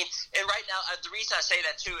 I mean, and right now, the reason I say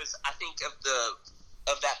that too is I think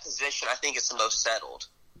of that position, I think it's the most settled.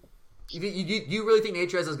 You really think Nate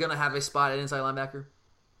Trez is going to have a spot at inside linebacker?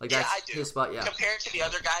 Like that's I do. His spot, yeah. Compared to the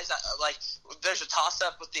other guys, there's a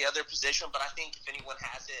toss-up with the other position, but I think if anyone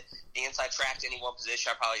has it, the inside track to any one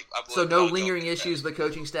position, I would. So no lingering issues with the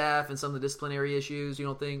coaching staff and some of the disciplinary issues, you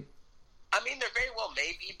don't think? I mean, there very well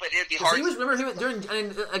maybe, but it'd be hard.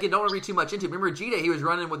 Again, don't want to read too much into it. Remember G-Day, he was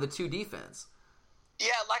running with the 2 defense. Yeah,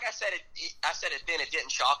 like I said it then, it didn't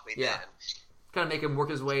shock me then. Kind of make him work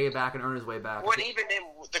his way back and earn his way back. Well, even then,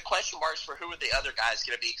 the question marks for who are the other guys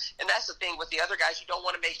going to be. And that's the thing with the other guys, you don't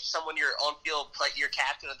want to make someone your on-field your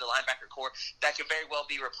captain of the linebacker corps that could very well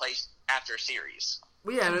be replaced after a series.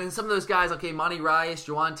 Well, yeah, and some of those guys, okay, Monty Rice,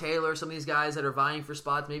 Juwan Taylor, some of these guys that are vying for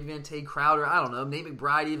spots, maybe even Tay Crowder, I don't know, Nate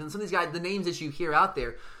McBride even, some of these guys, the names that you hear out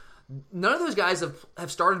there, none of those guys have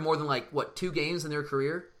started more than 2 games in their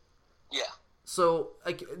career? Yeah. So,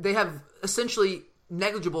 they have essentially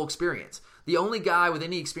negligible experience. The only guy with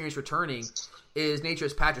any experience returning is Nate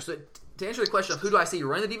Fitzpatrick. So to answer the question of who do I see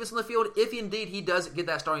running the defense on the field, if indeed he does get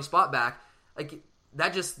that starting spot back,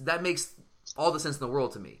 that makes all the sense in the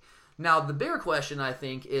world to me. Now the bigger question I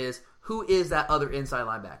think is who is that other inside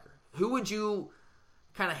linebacker? Who would you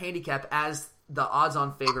kind of handicap as the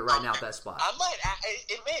odds-on favorite right now at that spot?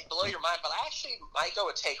 It may blow your mind, but I actually might go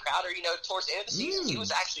with Tay Crowder. Towards the end of the season, he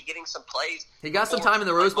was actually getting some plays. He got some time in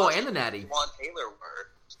the Rose Bowl and the Natty. Juwan Taylor were.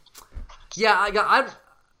 Yeah,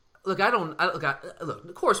 Look,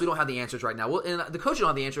 of course, we don't have the answers right now. And the coaches don't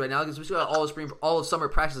have the answer right now because we still got all of summer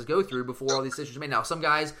practices to go through before all these decisions are made. Now, some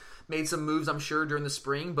guys made some moves, I'm sure, during the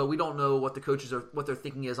spring, but we don't know what the coaches what their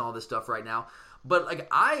thinking is on all this stuff right now. But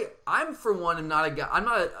I'm for one, I'm not a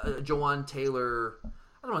Juwan Taylor.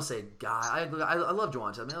 I don't want to say guy. I love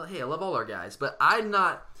Juwan Taylor. I mean, hey, I love all our guys, but I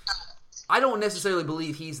don't necessarily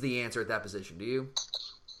believe he's the answer at that position. Do you?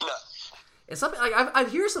 No. And something I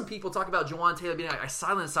hear some people talk about Juwan Taylor being a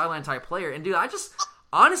silent sideline type player, and dude, I just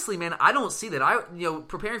honestly, man, I don't see that.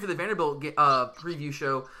 Preparing for the Vanderbilt preview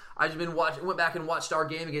show, I just went back and watched our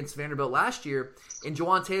game against Vanderbilt last year, and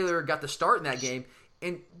Juwan Taylor got the start in that game,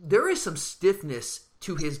 and there is some stiffness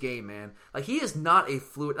to his game, man. He is not a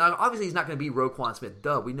fluid. Obviously, he's not going to be Roquan Smith.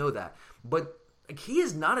 Duh, we know that, but. He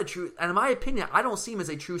is not a true, and in my opinion, I don't see him as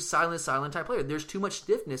a true silent type player. There's too much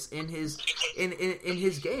stiffness in his in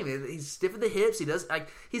his game. He's stiff at the hips.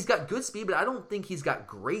 He's got good speed, but I don't think he's got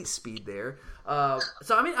great speed there.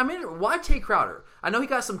 So I mean, why Tay Crowder? I know he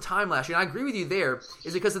got some time last year, and I agree with you there. Is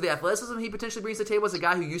it because of the athleticism he potentially brings to the table as a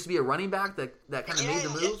guy who used to be a running back that kind of made the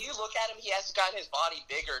move? If you look at him, he has gotten his body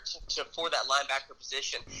bigger for that linebacker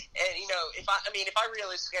position. And if I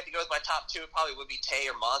realistically had to go with my top 2, it probably would be Tay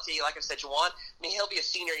or Monty. Like I said, Juwan. I mean, he'll be a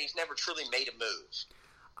senior, and he's never truly made a move.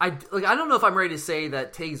 I don't know if I'm ready to say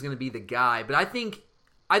that Tay's going to be the guy, but I think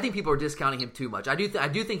people are discounting him too much. I do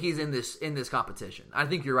think he's in this competition. I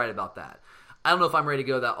think you're right about that. I don't know if I'm ready to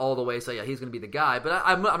go that all the way. So yeah, he's going to be the guy, but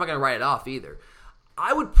I'm not going to write it off either.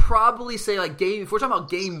 I would probably say if we're talking about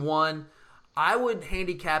game 1, I would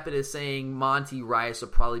handicap it as saying Monty Rice will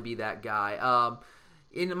probably be that guy.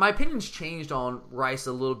 In my opinion's changed on Rice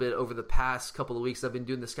a little bit over the past couple of weeks. I've been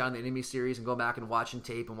doing the Scouting the Enemy series and going back and watching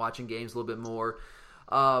tape and watching games a little bit more.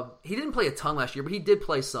 He didn't play a ton last year, but he did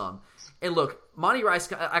play some. And look, Monty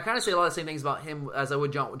Rice, I kind of say a lot of the same things about him as I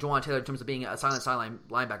would Juwan Taylor in terms of being a silent sideline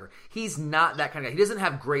linebacker. He's not that kind of guy. He doesn't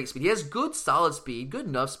have great speed. He has good, solid speed, good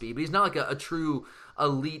enough speed, but he's not like a true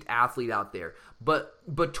elite athlete out there.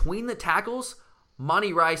 But between the tackles,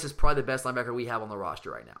 Monty Rice is probably the best linebacker we have on the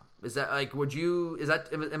roster right now. Is that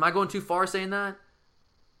am I going too far saying that?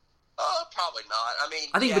 Probably not. I mean,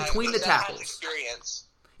 I think between the tackles. Experience.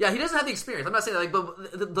 Yeah, he doesn't have the experience. I'm not saying that,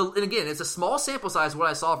 but and again, it's a small sample size of what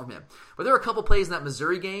I saw from him. But there were a couple plays in that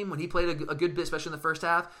Missouri game when he played a good bit, especially in the first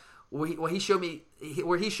half, where he showed me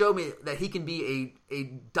that he can be a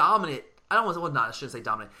dominant. I shouldn't say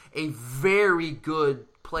dominant. A very good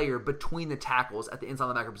player between the tackles at the inside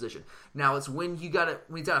linebacker position. Now it's when he's got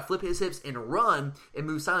to flip his hips and run and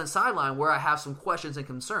move sideline where I have some questions and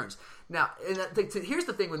concerns. Now, here's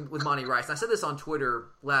the thing with Monty Rice. And I said this on Twitter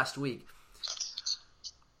last week.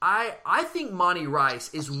 I think Monty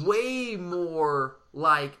Rice is way more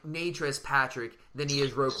like Natrez Patrick than he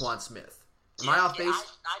is Roquan Smith. Am I off base?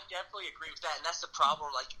 I definitely agree with that, and that's the problem.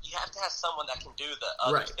 Like, you have to have someone that can do the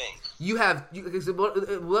other thing. Because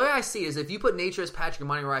what I see is if you put Natrez Patrick and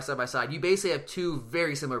Monty Rice side by side, you basically have two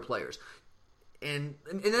very similar players. And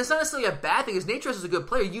that's not necessarily a bad thing, because Natrez is a good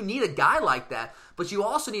player. You need a guy like that, but you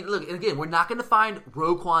also need, look, and again, we're not going to find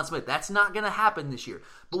Roquan Smith. That's not going to happen this year.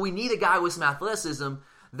 But we need a guy with some athleticism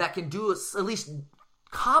that can do at least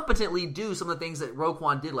competently do some of the things that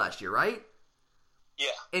Roquan did last year, right? Yeah.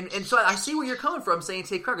 And so I see where you're coming from saying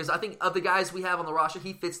take Kirk, because I think of the guys we have on the roster,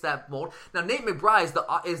 he fits that mold. Now, Nate McBride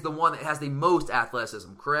is the one that has the most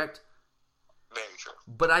athleticism, correct? Very true.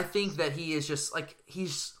 But I think that he is just like he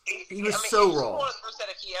was so raw. He's one of those that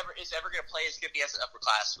if he is ever going to play, it's going to be as an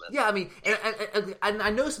upperclassman. Yeah, I mean, and I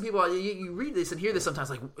know some people, you read this and hear this sometimes,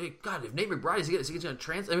 like, hey, God, if Nate McBride is going to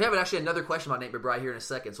transfer. And we have actually another question about Nate McBride here in a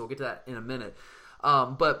second, so we'll get to that in a minute.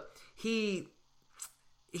 But he's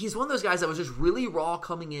one of those guys that was just really raw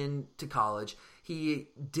coming into college. He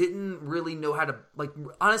didn't really know how to,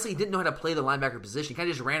 honestly, he didn't know how to play the linebacker position. He kind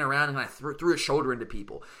of just ran around and kind of threw his shoulder into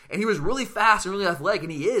people. And he was really fast and really athletic,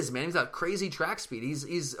 and he is, man. He's got crazy track speed.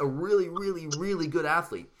 He's a really, really, really good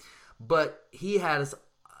athlete. But he had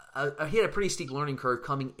a pretty steep learning curve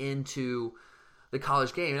coming into the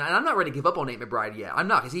college game. And I'm not ready to give up on Nate McBride yet. I'm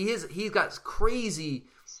not, because he's got crazy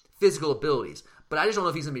physical abilities. But I just don't know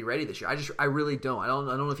if he's going to be ready this year. I really don't. I don't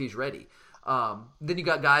know if he's ready. Then you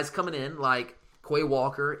got guys coming in like Quay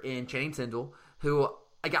Walker and Channing Tindall, who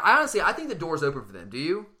I think the door's open for them. Do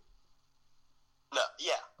you? No.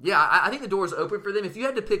 Yeah. Yeah, I think the door's open for them. If you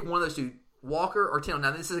had to pick one of those two, Walker or Tindall.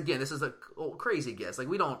 Now this is a crazy guess. Like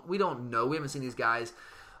we don't know. We haven't seen these guys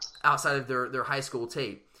outside of their high school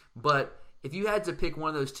tape. But if you had to pick one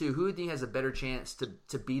of those two, who do you think has a better chance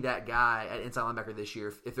to be that guy at inside linebacker this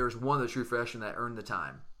year if there's one of those true freshmen that earned the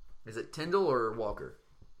time? Is it Tindall or Walker?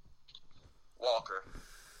 Walker.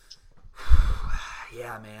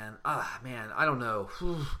 Yeah, man. I don't know.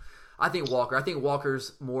 I think Walker. I think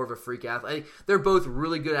Walker's more of a freak athlete. They're both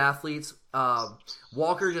really good athletes.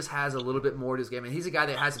 Walker just has a little bit more to his game. And he's a guy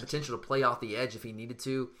that has the potential to play off the edge if he needed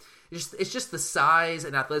to. It's just the size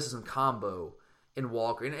and athleticism combo in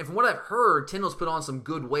Walker. And from what I've heard, Tindall's put on some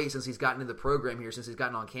good weight since he's gotten into the program here, since he's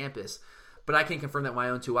gotten on campus. But I can't confirm that with my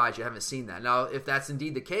own two eyes. You haven't seen that. Now, if that's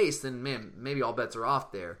indeed the case, then, man, maybe all bets are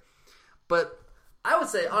off there. But I would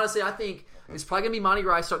say, honestly, I think it's probably going to be Monty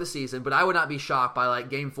Rice start the season, but I would not be shocked by,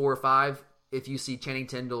 game 4 or 5 if you see Channing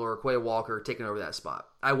Tindall or Quay Walker taking over that spot.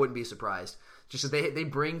 I wouldn't be surprised. Just that they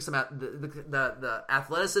bring some the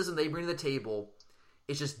athleticism they bring to the table.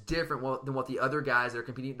 It's just different than what the other guys that are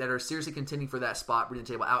competing, that are seriously contending for that spot, bring to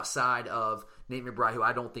the table outside of Nate McBride, who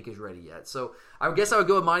I don't think is ready yet. So I guess I would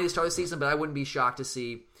go with Monty to start the season, but I wouldn't be shocked to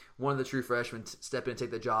see one of the true freshmen step in and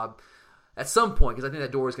take the job at some point, because I think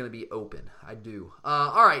that door is going to be open. I do.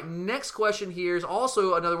 All right, next question here is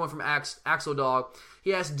also another one from Axel Dog.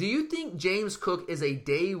 He asks, do you think James Cook is a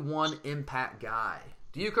day one impact guy?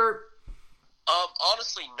 Do you, Kurt?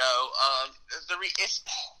 Honestly, no.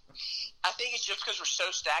 I think it's just because we're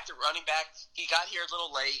so stacked at running back. He got here a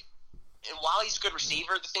little late, and while he's a good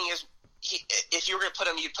receiver, the thing is, if you were going to put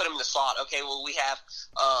him, you'd put him in the slot. Okay, well, we have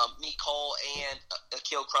Meek Cole and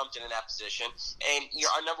Akil Crumpton in that position, and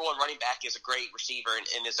our number one running back is a great receiver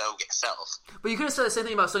in his own self. But you could have said the same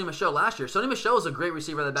thing about Sonny Michel last year. Sonny Michel is a great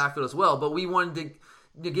receiver in the backfield as well, but we wanted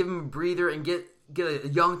to give him a breather and get a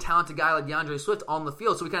young, talented guy like DeAndre Swift on the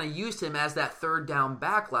field, so we kind of used him as that third down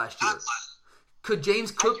back last year. Could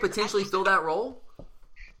James Cook potentially fill that role?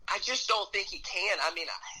 I just don't think he can. I mean,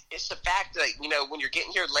 it's the fact that, when you're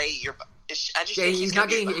getting here late, he's not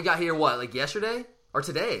getting. He got here what, like yesterday or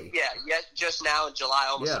today? Yeah, just now in July,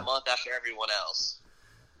 almost a month after everyone else.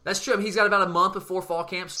 That's true. I mean, he's got about a month before fall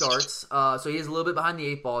camp starts, so he is a little bit behind the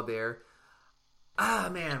 8 ball there.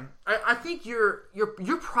 Man, I think you're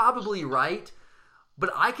probably right, but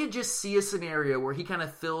I could just see a scenario where he kind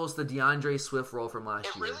of fills the DeAndre Swift role from last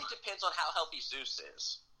year. It really depends on how healthy Zeus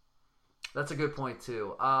is. That's a good point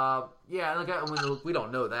too. We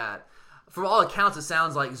don't know that. From all accounts, it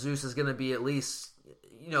sounds like Zeus is going to be at least,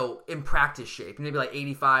 in practice shape. Maybe like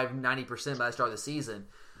 85-90% by the start of the season.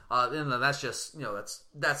 And that's just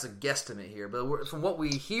that's a guesstimate here. But from what we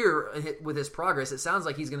hear with his progress, it sounds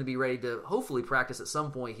like he's going to be ready to hopefully practice at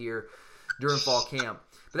some point here during fall camp.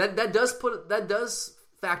 But that does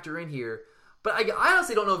factor in here. But I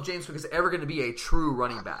honestly don't know if James Cook is ever going to be a true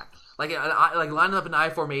running back. Like lining up in I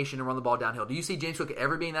formation and run the ball downhill. Do you see James Cook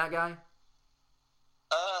ever being that guy?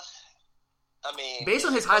 I mean, based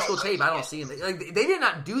on his high school tape, I don't see him. Like, they did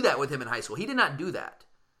not do that with him in high school. He did not do that.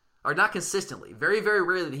 Or not consistently. Very, very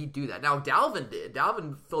rarely did he do that. Now, Dalvin did.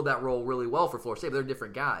 Dalvin filled that role really well for Florida State, but they're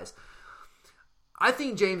different guys. I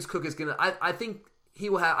think James Cook is going to... I think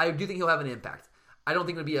he will have... I do think he'll have an impact. I don't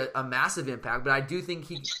think it'll be a massive impact, but I do think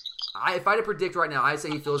he... if I had to predict right now, I'd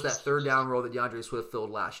say he fills that third down role that DeAndre Swift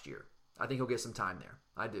filled last year. I think he'll get some time there.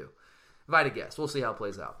 I do. If I had to guess. We'll see how it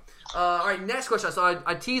plays out. All right, next question. So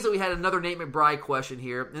I teased that we had another Nate McBride question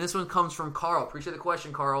here, and this one comes from Carl. Appreciate the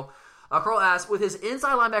question, Carl. Carl asks, with his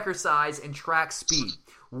inside linebacker size and track speed,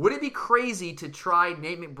 would it be crazy to try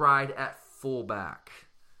Nate McBride at fullback?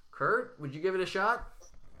 Kurt, would you give it a shot?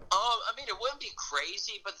 I mean, it wouldn't be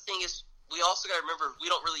crazy, but the thing is, we also got to remember we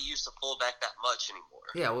don't really use the fullback that much anymore.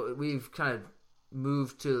 Yeah, well, we've kind of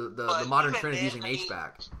moved to the modern trend of using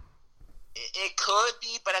H-back. It could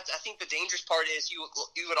be, but I think the dangerous part is you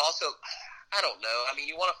would also, I don't know. I mean,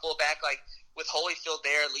 you want a fullback like with Holyfield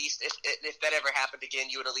there, at least if that ever happened again,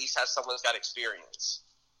 you would at least have someone who's got experience.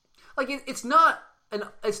 Like it's not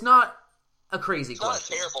a crazy question. It's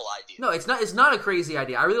not a terrible idea. No, it's not a crazy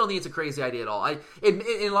idea. I really don't think it's a crazy idea at all. In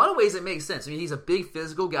a lot of ways, it makes sense. I mean, he's a big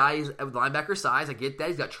physical guy. He's with linebacker size. I get that.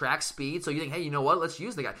 He's got track speed. So you think, hey, you know what? Let's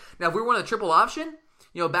use the guy. Now, if we were on a triple option,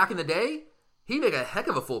 back in the day, he'd make a heck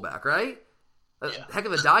of a fullback, right? Heck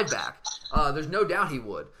of a dive back. There's no doubt he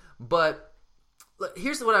would. But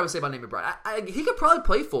here's what I would say about Nate McBride. He could probably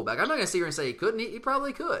play fullback. I'm not going to sit here and say he couldn't. He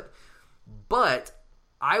probably could. But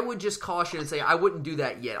I would just caution and say I wouldn't do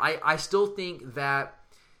that yet. I still think that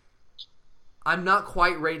I'm not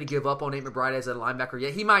quite ready to give up on Nate McBride as a linebacker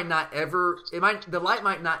yet. He might not ever. The light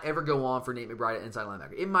might not ever go on for Nate McBride at inside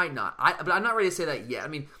linebacker. It might not. But I'm not ready to say that yet. I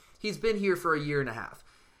mean, he's been here for a year and a half.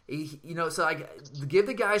 So give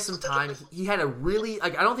the guy some time. He had a really, I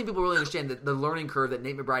don't think people really understand the learning curve that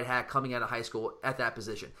Nate McBride had coming out of high school at that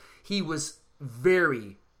position. He was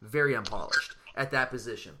very, very unpolished at that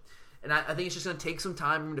position. And I think it's just going to take some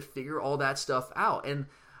time for him to figure all that stuff out. And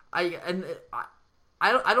I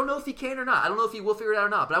don't know if he can or not. I don't know if he will figure it out or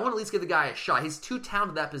not. But I want to at least give the guy a shot. He's too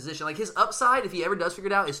talented at that position. Like his upside, if he ever does figure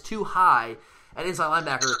it out, is too high at inside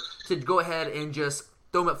linebacker to go ahead and just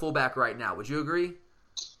throw him at fullback right now. Would you agree?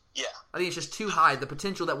 Yeah. I think it's just too high, the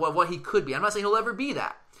potential that what he could be. I'm not saying he'll ever be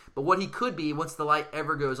that, but what he could be once the light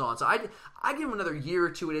ever goes on. So I give him another year or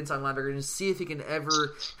two at inside linebacker and see if he can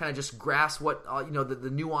ever kind of just grasp what the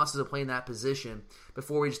nuances of playing that position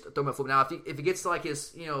before we just throw him at football. Now, if he gets to like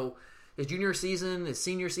his junior season, his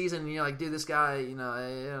senior season, and you're like, dude, this guy,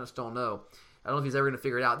 I just don't know. I don't know if he's ever going to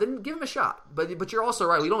figure it out. Then give him a shot. But you're also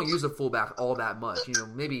right. We don't use a fullback all that much.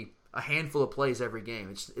 Maybe a handful of plays every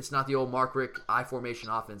game. It's not the old Mark Richt I formation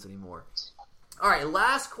offense anymore. All right,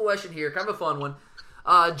 last question here, kind of a fun one.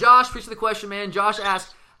 Josh, appreciate the question, man. Josh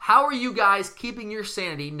asked, how are you guys keeping your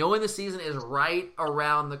sanity knowing the season is right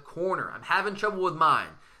around the corner? I'm having trouble with mine.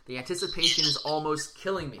 The anticipation is almost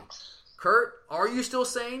killing me. Kurt, are you still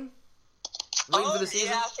sane? Waiting for the season?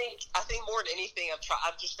 Yeah, I think more than anything,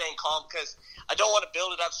 I'm just staying calm because I don't want to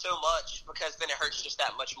build it up so much because then it hurts just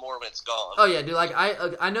that much more when it's gone. Oh yeah, dude. Like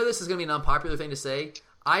I know this is gonna be an unpopular thing to say.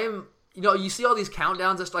 I am. You see all these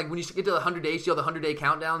countdowns. That's like when you get to the 100 days, you see all the 100-day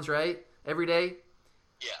countdowns, right? Every day.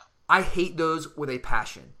 Yeah. I hate those with a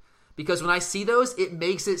passion because when I see those, it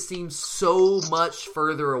makes it seem so much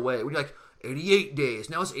further away. When you're like 88 days,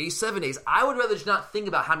 now it's 87 days. I would rather just not think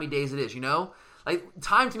about how many days it is. Like,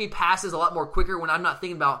 time to me passes a lot more quicker when I'm not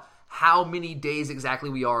thinking about how many days exactly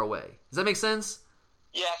we are away. Does that make sense?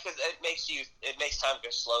 Yeah, because it makes time go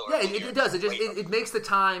slower. Yeah, it does. It makes the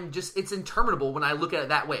time it's interminable when I look at it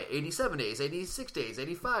that way. 87 days, 86 days,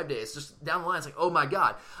 85 days, just down the line. It's like, oh my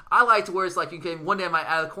God. I like to where it's like, one day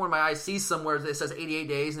out of the corner of my eye, see somewhere that says 88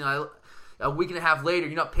 days, and a week and a half later,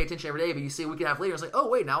 you don't pay attention every day, but you see a week and a half later, it's like, oh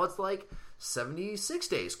wait, now it's like 76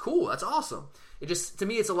 days. Cool, that's awesome. To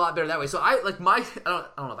me, it's a lot better that way. So I don't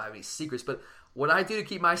know if I have any secrets, but what I do to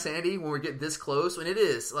keep my sanity when we get this close, when it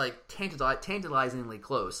is like tantalizingly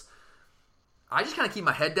close, I just kind of keep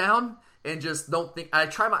my head down and just don't think.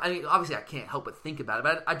 Obviously I can't help but think about it,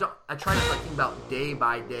 but I try not to think about day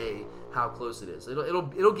by day how close it is.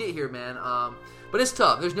 It'll get here, man. But it's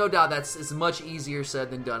tough. There's no doubt it's much easier said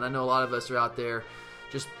than done. I know a lot of us are out there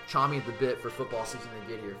just chomping at the bit for football season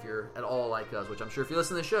to get here if you're at all like us, which I'm sure if you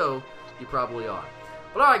listen to the show, you probably are.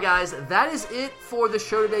 But all right, guys, that is it for the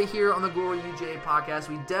show today here on the Glory UGA podcast.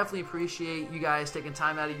 We definitely appreciate you guys taking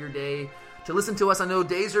time out of your day to listen to us. I know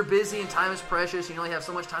days are busy and time is precious. You only have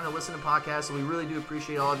so much time to listen to podcasts, so we really do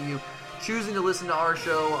appreciate all of you choosing to listen to our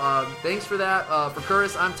show. Thanks for that. For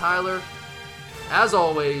Curtis, I'm Tyler. As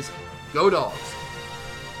always, go Dogs.